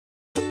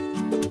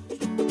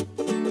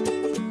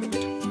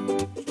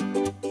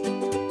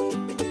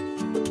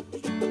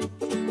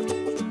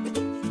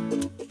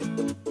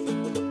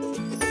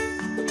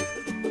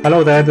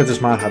Hello there, this is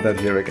Haddad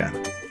here again.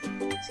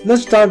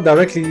 Let's start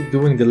directly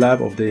doing the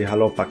lab of the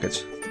hello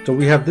package. So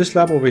we have this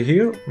lab over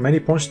here, many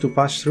points to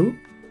pass through,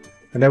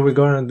 and then we're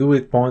going to do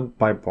it point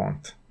by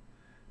point.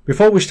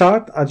 Before we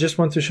start, I just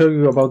want to show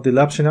you about the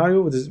lab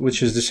scenario,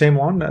 which is the same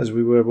one as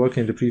we were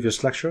working in the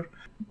previous lecture.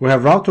 We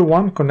have router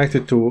 1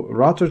 connected to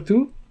router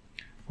 2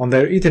 on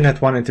their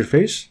Ethernet 1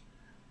 interface,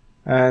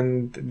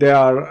 and they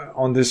are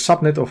on the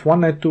subnet of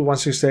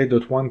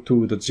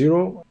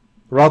 192.168.12.0.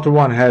 Router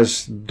 1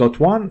 has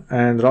 .1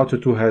 and router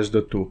 2 has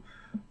 .2.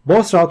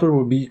 Both routers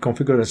will be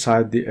configured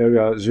inside the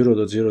area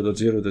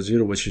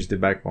 0.0.0.0, which is the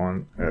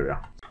backbone area.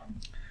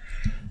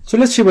 So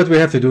let's see what we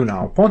have to do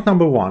now. Point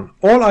number 1.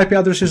 All IP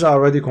addresses are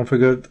already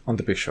configured on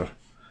the picture.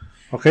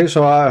 Okay,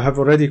 so I have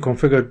already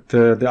configured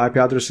the IP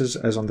addresses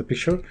as on the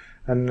picture,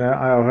 and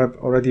I have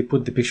already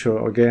put the picture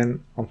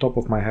again on top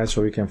of my head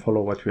so you can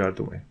follow what we are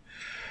doing.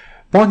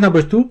 Point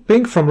number 2,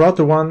 ping from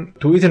router 1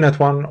 to Ethernet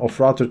 1 of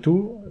router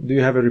 2. Do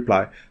you have a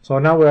reply? So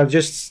now we are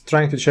just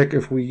trying to check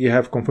if we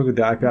have configured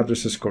the IP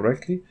addresses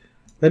correctly.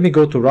 Let me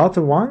go to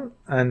router 1,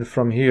 and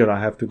from here I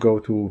have to go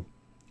to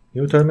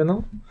new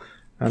terminal,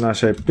 and I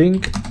say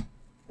ping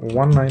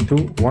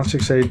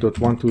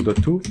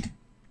 192.168.12.2,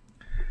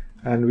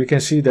 and we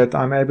can see that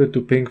I'm able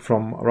to ping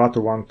from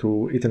router 1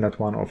 to Ethernet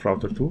 1 of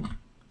router 2.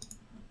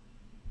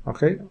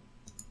 Okay,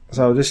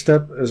 so this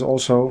step is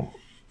also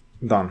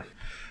done.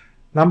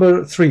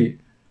 Number 3,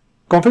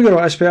 configure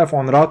OSPF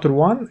on router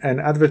 1 and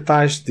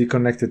advertise the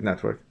connected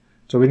network.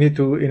 So we need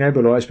to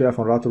enable OSPF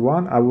on router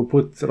 1. I will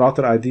put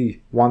router ID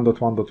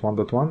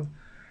 1.1.1.1,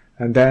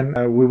 and then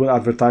we will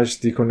advertise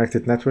the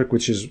connected network,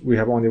 which is, we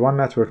have only one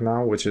network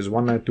now, which is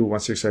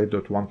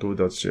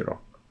 192.168.12.0.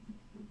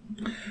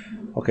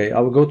 Okay, I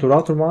will go to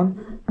router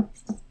 1,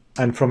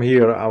 and from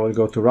here I will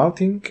go to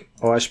routing,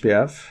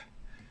 OSPF.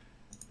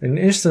 In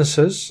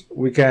instances,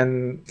 we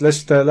can,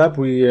 let's the lab,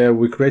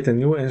 we create a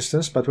new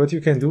instance, but what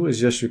you can do is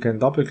just you can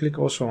double click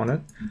also on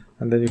it,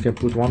 and then you can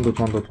put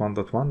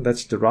 1.1.1.1.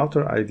 That's the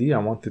router ID. I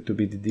want it to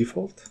be the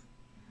default.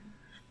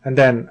 And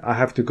then I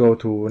have to go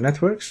to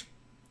networks,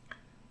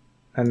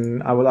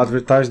 and I will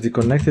advertise the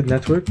connected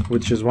network,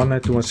 which is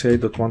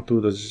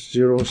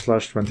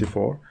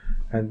 192.168.12.0/24,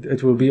 and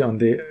it will be on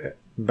the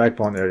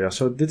backbone area.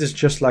 So this is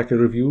just like a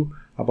review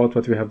about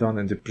what we have done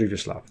in the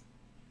previous lab.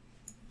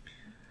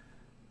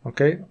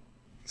 Okay,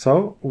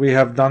 so we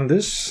have done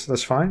this,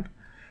 that's fine.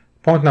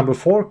 Point number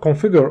 4,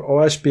 configure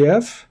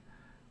OSPF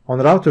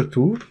on router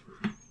 2.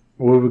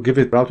 We will give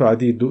it router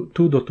ID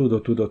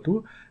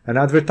 2.2.2.2 and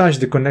advertise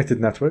the connected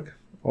network.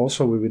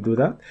 Also, we will do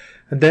that.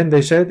 And then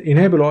they said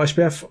enable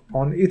OSPF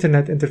on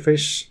Ethernet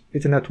interface,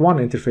 Ethernet 1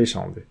 interface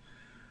only.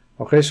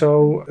 Okay,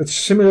 so it's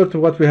similar to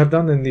what we have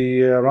done in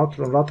the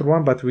router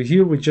 1, but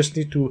here we just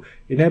need to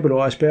enable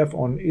OSPF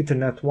on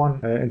Ethernet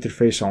 1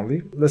 interface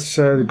only. Let's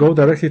go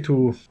directly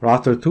to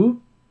router 2,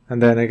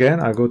 and then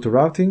again I go to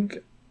routing,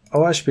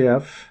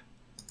 OSPF.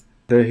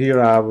 Here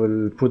I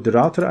will put the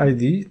router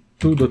ID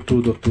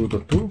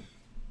 2.2.2.2,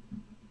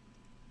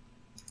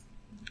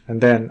 and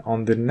then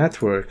on the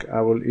network I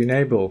will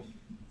enable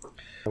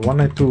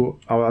 192.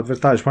 I will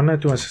advertise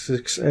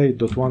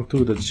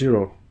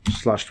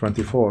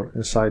 192.168.12.0/24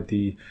 inside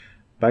the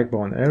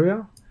backbone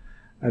area.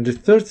 And the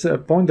third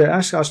point they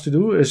ask us to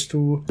do is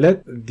to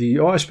let the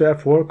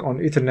OSPF work on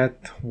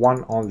Ethernet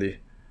 1 only.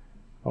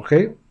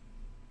 Okay,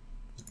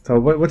 so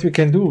what we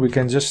can do, we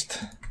can just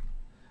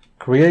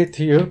create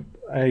here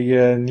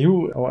a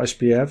new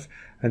OSPF,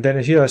 and then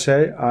here I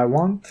say I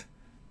want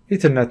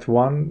Ethernet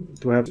 1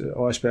 to have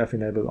OSPF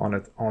enabled on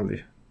it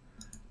only.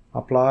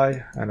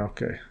 Apply and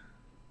OK.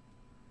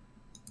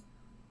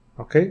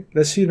 Okay,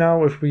 let's see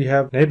now if we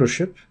have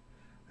neighborship,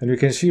 and you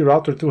can see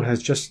router 2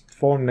 has just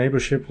formed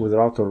neighborship with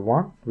router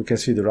 1. We can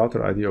see the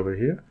router ID over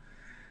here,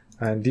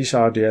 and these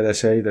are the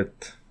LSA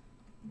that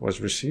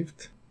was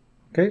received.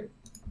 Okay,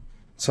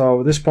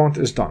 so this point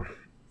is done.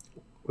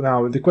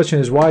 Now the question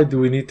is, why do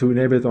we need to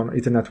enable it on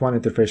Ethernet 1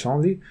 interface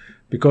only?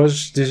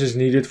 Because this is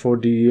needed for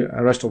the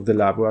rest of the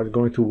lab. We are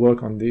going to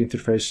work on the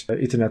interface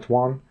Ethernet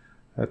 1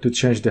 to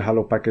change the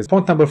hello package.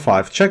 Point number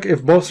 5, check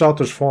if both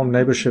routers form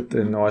neighborship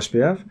in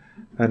OSPF.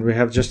 And we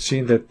have just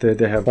seen that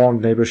they have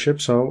formed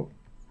neighborship, so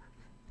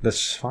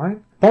that's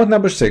fine. Point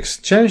number 6,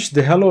 change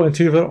the hello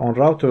interval on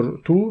router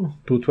 2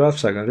 to 12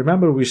 seconds.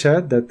 Remember we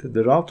said that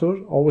the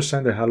router always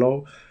sends a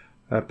hello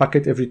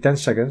packet every 10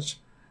 seconds,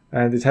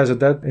 and it has a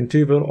dead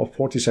interval of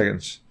 40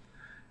 seconds.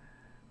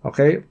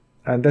 Okay,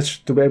 and that's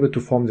to be able to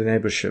form the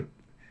neighborship.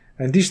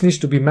 And this needs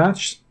to be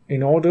matched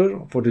in order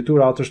for the two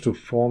routers to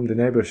form the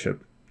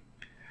neighborship.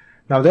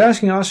 Now they're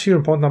asking us here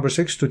in point number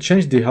 6 to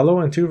change the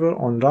hello interval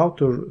on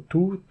router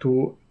 2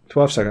 to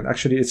 12 seconds.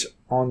 Actually, it's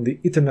on the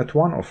Ethernet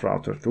 1 of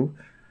router 2.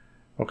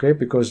 Okay,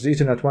 because the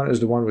Ethernet 1 is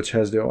the one which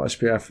has the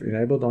OSPF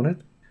enabled on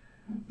it.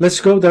 Let's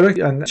go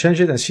directly and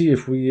change it and see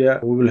if we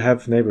will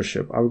have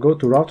neighborship. I will go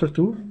to router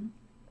 2.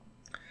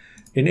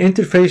 In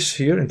interface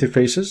here,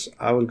 interfaces,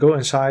 I will go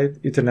inside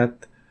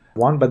Ethernet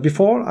 1. But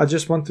before, I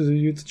just wanted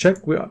you to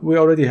check. We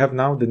already have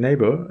now the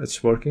neighbor.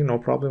 It's working, no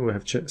problem. We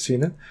have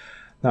seen it.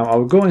 Now I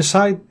will go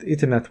inside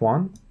Ethernet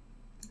 1,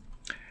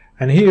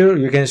 And here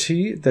you can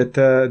see that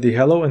the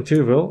hello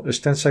interval is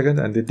 10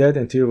 seconds and the dead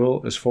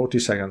interval is 40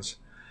 seconds.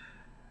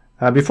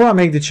 Before I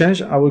make the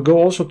change, I will go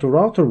also to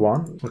router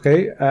 1,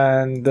 okay,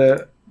 and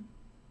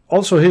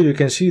also here you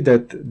can see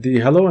that the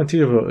hello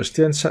interval is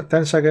 10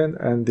 seconds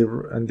and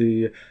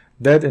the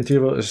dead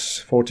interval is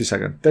 40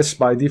 seconds. That's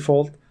by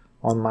default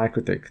on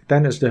MikroTik.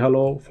 10 is the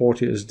hello,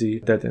 40 is the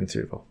dead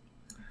interval.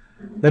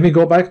 Let me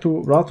go back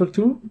to router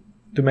 2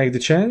 to make the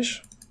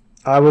change.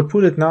 I will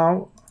put it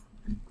now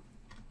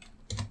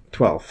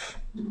 12.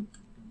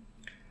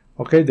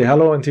 Okay, the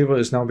hello interval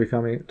is now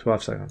becoming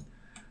 12 seconds.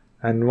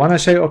 And when I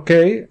say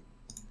OK,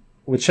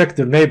 we check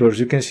the neighbors.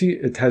 You can see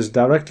it has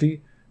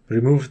directly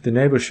removed the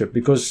neighborship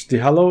because the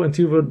hello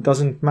interval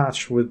doesn't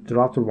match with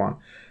router 1.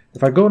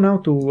 If I go now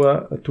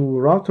to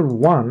router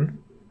 1,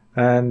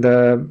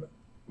 and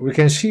we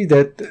can see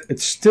that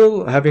it's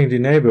still having the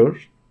neighbor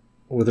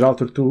with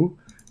router 2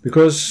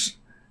 because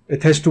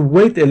it has to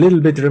wait a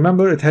little bit.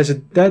 Remember, it has a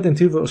dead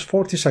interval of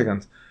 40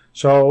 seconds.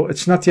 So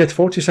it's not yet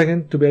 40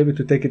 seconds to be able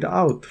to take it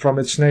out from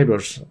its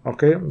neighbors,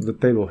 okay, the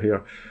table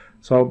here.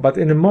 So, but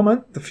in a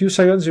moment, a few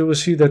seconds, you will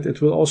see that it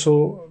will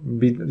also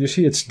be, you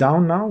see it's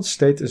down now,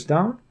 state is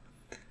down.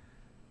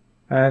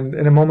 And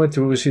in a moment,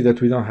 you will see that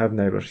we don't have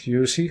neighbors.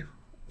 You see,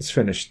 it's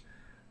finished.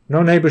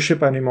 No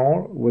neighborship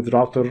anymore with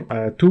router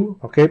 2,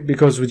 okay,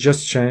 because we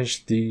just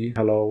changed the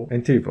hello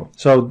interval.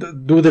 So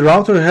do the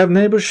router have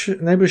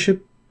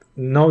neighborship?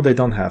 No, they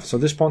don't have. So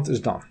this point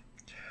is done.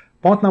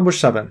 Point number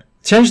 7.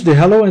 Change the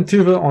hello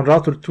interval on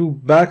router 2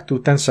 back to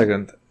 10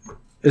 seconds.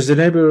 Is the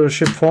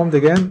neighborship formed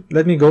again?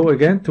 Let me go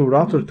again to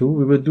router 2.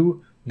 We will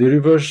do the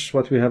reverse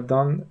what we have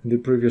done in the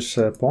previous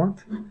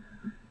point.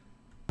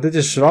 This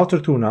is router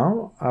 2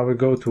 now. I will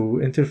go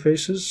to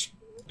interfaces,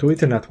 to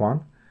Ethernet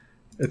 1.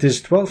 It is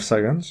 12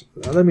 seconds.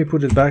 Let me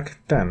put it back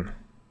 10.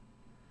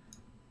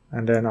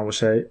 And then I will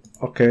say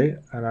OK,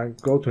 and I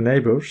go to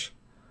neighbors.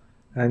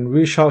 And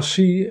we shall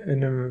see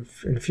in a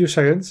few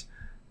seconds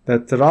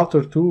that the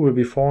router 2 will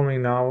be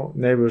forming now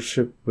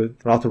neighborship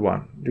with router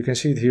 1. You can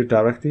see it here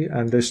directly,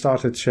 and they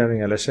started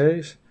sharing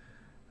LSAs,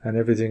 and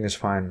everything is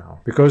fine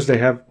now. Because they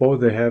have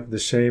the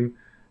same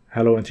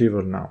hello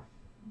interval now.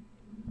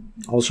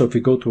 Also, if we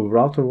go to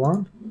router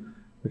 1,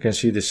 we can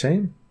see the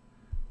same.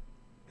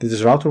 This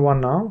is router 1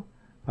 now.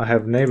 I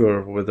have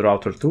neighbor with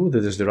router 2.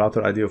 This is the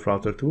router ID of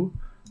router 2,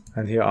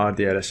 and here are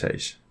the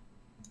LSAs.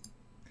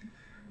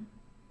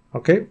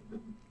 Okay.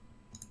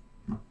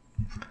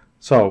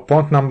 So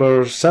point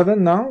number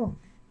 7 now,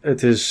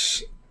 it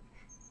is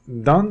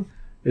done.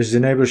 Is the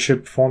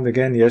neighborship formed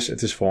again? Yes,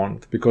 it is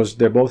formed because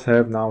they both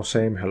have now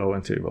same hello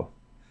interval.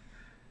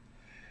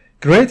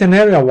 Create an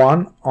area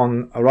 1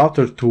 on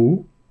router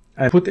 2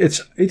 and put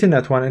its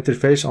Ethernet 1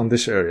 interface on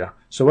this area.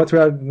 So what we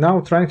are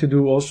now trying to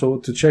do also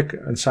to check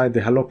inside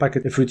the hello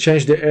packet, if we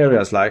change the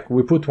areas, like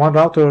we put one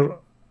router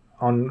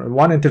on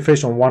one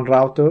interface on one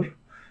router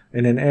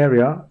in an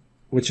area,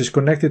 which is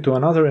connected to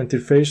another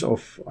interface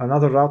of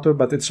another router,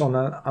 but it's on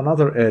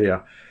another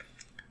area.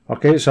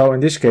 Okay, so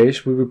in this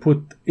case, we will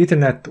put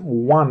Ethernet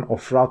 1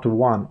 of router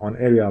 1 on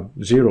area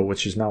 0,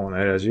 which is now on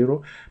area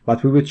 0,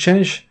 but we will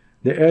change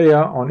the area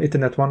on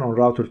Ethernet 1 on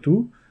router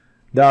 2.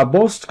 They are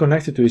both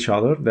connected to each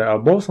other, they are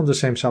both on the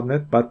same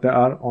subnet, but they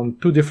are on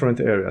two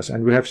different areas.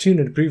 And we have seen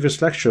in the previous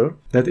lecture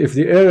that if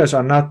the areas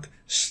are not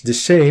the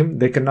same,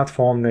 they cannot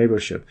form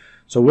neighborship.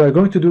 So we are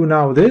going to do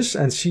now this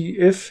and see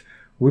if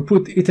we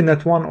put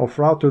Ethernet 1 of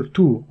router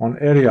 2 on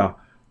area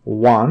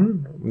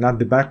 1, not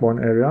the backbone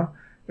area,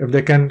 if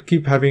they can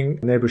keep having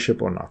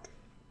neighborship or not.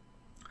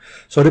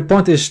 So the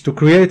point is to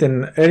create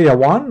an area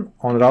 1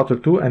 on router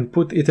 2 and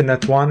put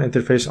Ethernet 1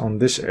 interface on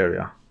this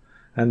area.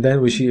 And then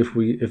we see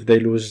if they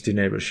lose the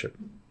neighborship.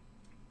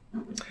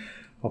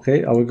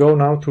 Okay, I will go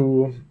now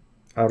to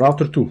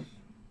router 2.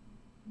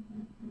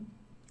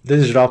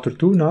 This is router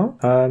 2 now.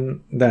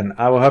 And then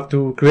I will have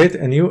to create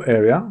a new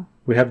area.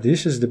 We have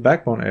this is the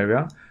backbone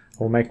area.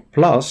 We'll make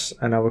plus,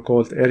 and I will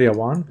call it area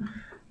 1.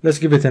 Let's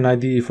give it an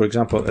ID, for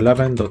example,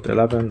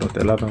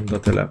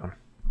 11.11.11.11.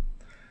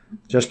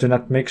 Just to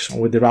not mix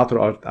with the router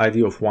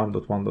ID of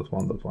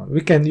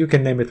 1.1.1.1. You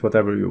can name it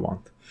whatever you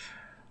want.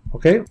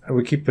 Okay, and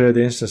we keep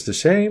the instance the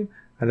same,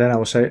 and then I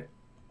will say,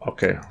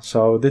 okay,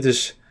 so this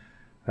is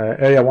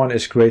area 1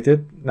 is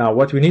created. Now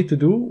what we need to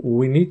do,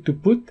 we need to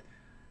put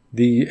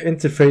the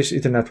interface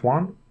Ethernet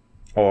 1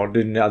 or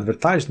the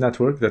advertised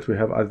network that we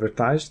have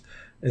advertised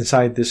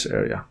inside this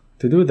area.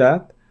 To do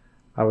that,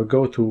 I will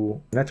go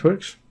to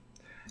networks.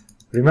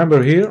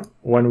 Remember here,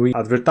 when we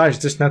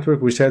advertised this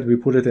network, we said we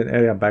put it in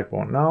area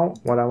backbone. Now,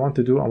 what I want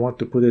to do, I want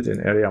to put it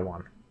in area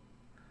 1.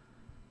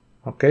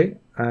 Okay,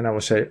 and I will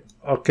say,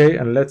 okay,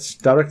 and let's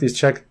directly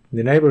check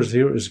the neighbors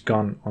here is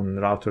gone on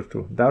router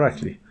 2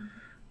 directly.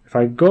 If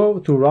I go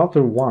to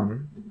router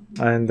 1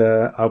 and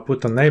I'll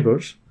put on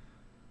neighbors,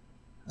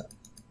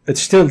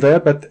 it's still there,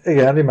 but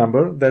again,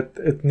 remember that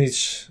it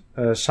needs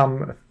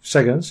some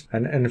seconds,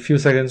 and in a few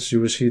seconds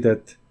you will see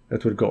that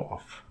it will go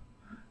off.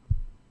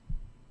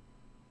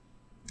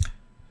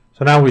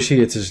 So now we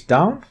see it is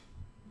down,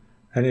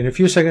 and in a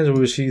few seconds we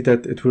will see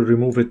that it will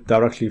remove it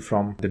directly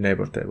from the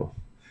neighbor table.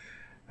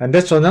 And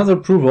that's another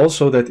proof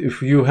also that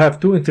if you have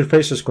two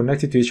interfaces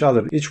connected to each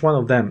other, each one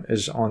of them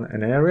is on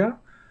an area,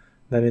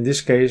 then in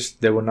this case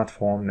they will not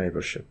form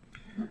neighborship.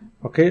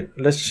 Okay,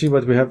 let's see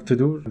what we have to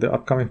do, the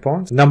upcoming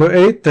points. Number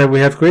 8,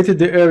 we have created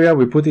the area,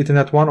 we put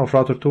Ethernet 1 of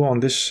router 2 on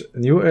this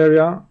new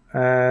area,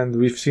 and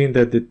we've seen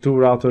that the two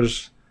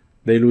routers,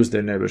 they lose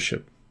their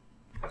neighborship.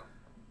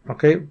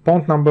 Okay,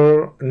 point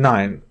number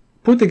 9.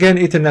 Put again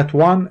Ethernet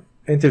 1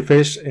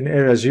 interface in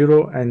area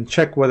 0 and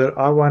check whether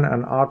R1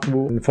 and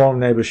R2 form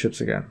neighborships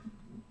again.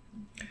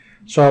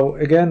 So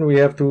again, we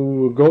have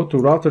to go to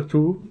router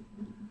 2.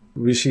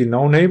 We see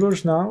no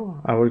neighbors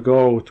now. I will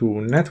go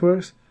to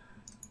networks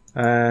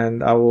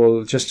and I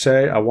will just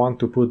say I want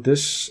to put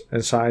this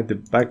inside the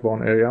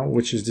backbone area,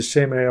 which is the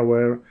same area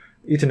where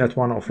Ethernet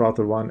 1 of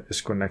router 1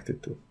 is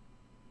connected to.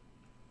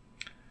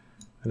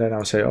 And then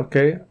I'll say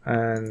OK,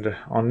 and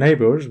on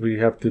neighbors we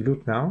have to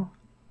look now.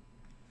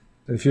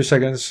 In a few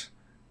seconds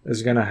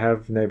it's gonna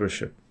have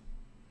neighborship,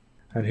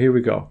 and here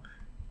we go.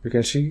 You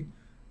can see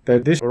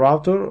that this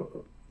router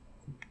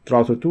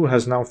 2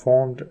 has now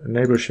formed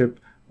neighborship,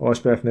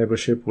 OSPF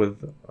neighborship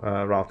with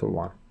router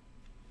 1.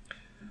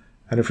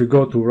 And if we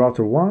go to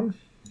router 1,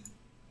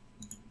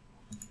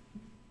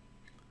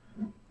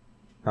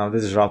 now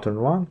this is router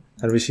 1,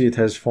 and we see it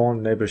has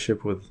formed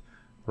neighborship with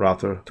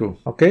router 2.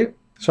 Okay,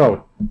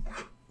 so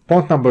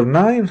point number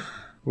 9,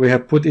 we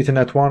have put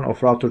Ethernet 1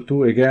 of router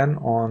 2 again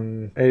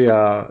on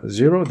area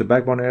 0, the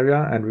backbone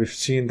area, and we've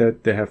seen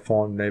that they have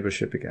formed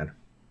neighborship again.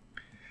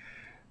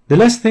 The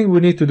last thing we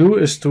need to do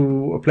is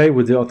to play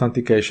with the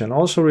authentication.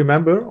 Also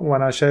remember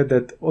when I said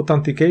that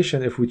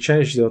authentication, if we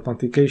change the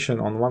authentication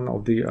on one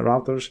of the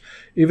routers,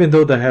 even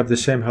though they have the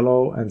same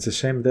hello and the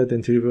same dead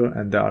interviewer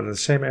and they are in the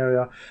same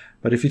area,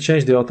 but if you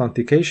change the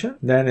authentication,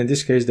 then in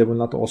this case they will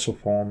not also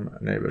form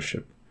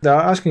neighborship. They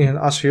are asking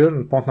us here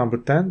in point number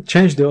 10,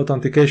 change the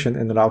authentication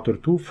in router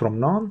 2 from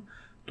none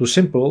to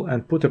simple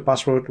and put a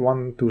password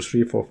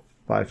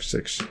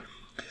 123456.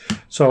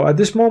 So at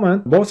this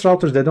moment, both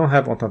routers, they don't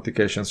have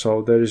authentication,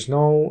 so there is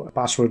no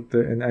password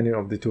in any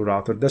of the two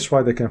routers. That's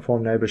why they can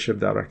form neighborship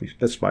directly.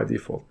 That's by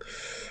default.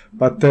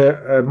 But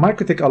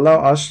MikroTik allow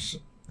us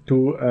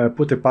to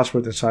put a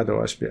password inside the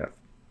OSPF.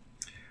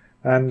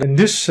 And in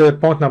this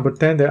point number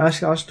 10, they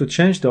ask us to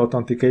change the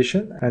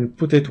authentication and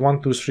put it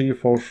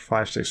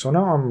 123456. So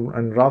now I'm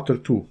in router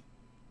 2.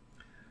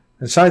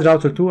 Inside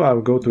router 2, I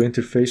will go to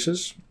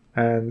interfaces,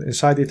 and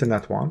inside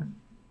Ethernet 1,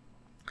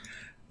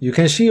 you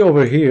can see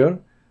over here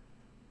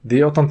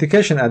the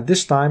authentication at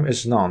this time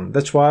is none.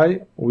 That's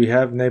why we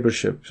have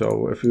neighborship.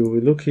 So if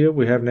you look here,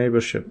 we have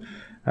neighborship.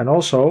 And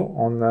also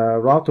on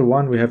router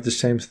 1, we have the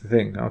same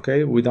thing.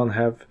 Okay, we don't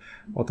have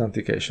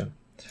authentication.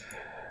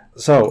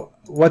 So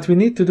what we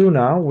need to do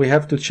now, we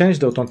have to change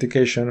the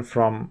authentication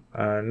from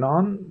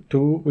none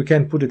to, we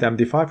can put it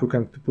MD5, we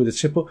can put it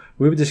simple.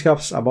 We will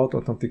discuss about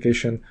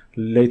authentication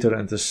later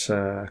in this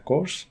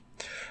course.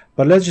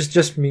 But let's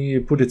just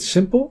put it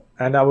simple,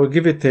 and I will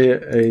give it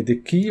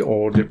the key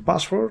or the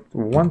password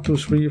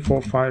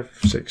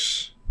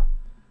 123456.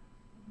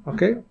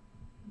 Okay,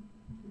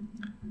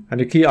 and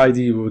the key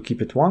ID we will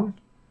keep it 1,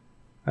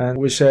 and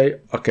we say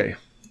OK.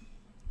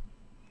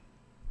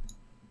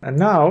 And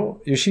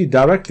now you see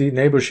directly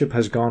neighborship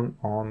has gone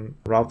on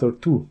router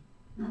 2.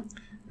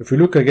 If we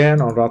look again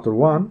on router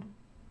 1,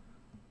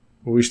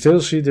 we still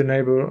see the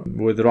neighbor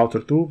with router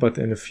 2, but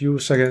in a few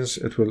seconds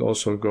it will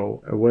also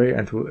go away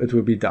and it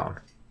will be down.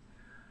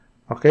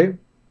 Okay,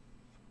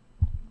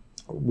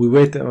 we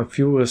wait a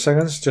few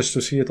seconds just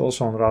to see it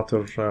also on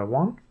router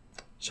 1.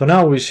 So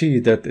now we see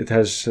that it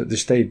has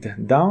stayed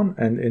down,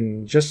 and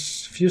in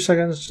just a few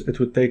seconds it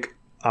will take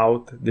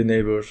out the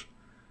neighbor's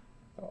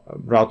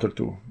router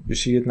 2. You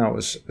see it now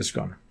is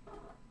gone.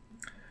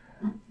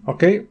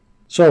 Okay.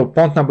 So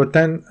point number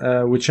 10,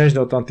 we change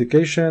the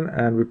authentication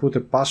and we put a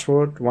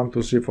password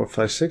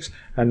 123456,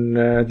 and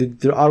did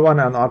the R1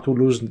 and R2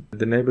 lose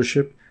the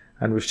neighborship?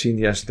 And we've seen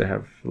yes, they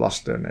have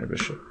lost their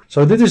neighborship.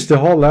 So this is the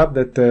whole lab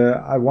that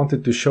I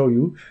wanted to show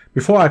you.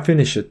 Before I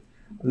finish it,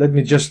 let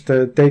me just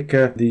take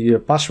the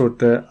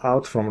password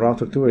out from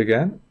router 2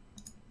 again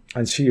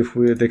and see if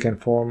they can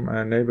form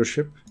a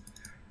neighborship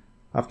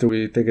after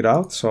we take it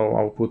out. So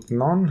I'll put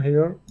none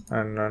here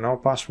and no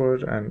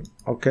password and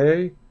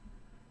OK.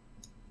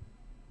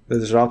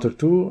 This is router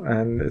 2,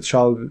 and it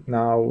shall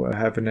now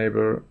have a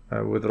neighbor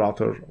with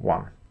router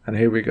 1. And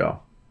here we go.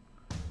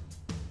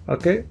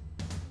 Okay.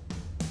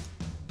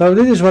 So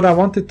this is what I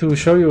wanted to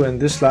show you in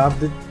this lab.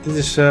 This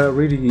is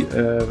really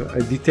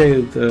a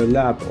detailed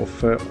lab of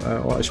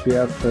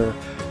OSPF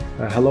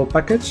hello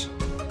packets.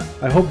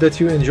 I hope that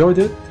you enjoyed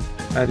it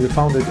and you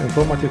found it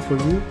informative for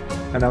you,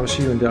 and I will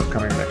see you in the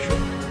upcoming lecture.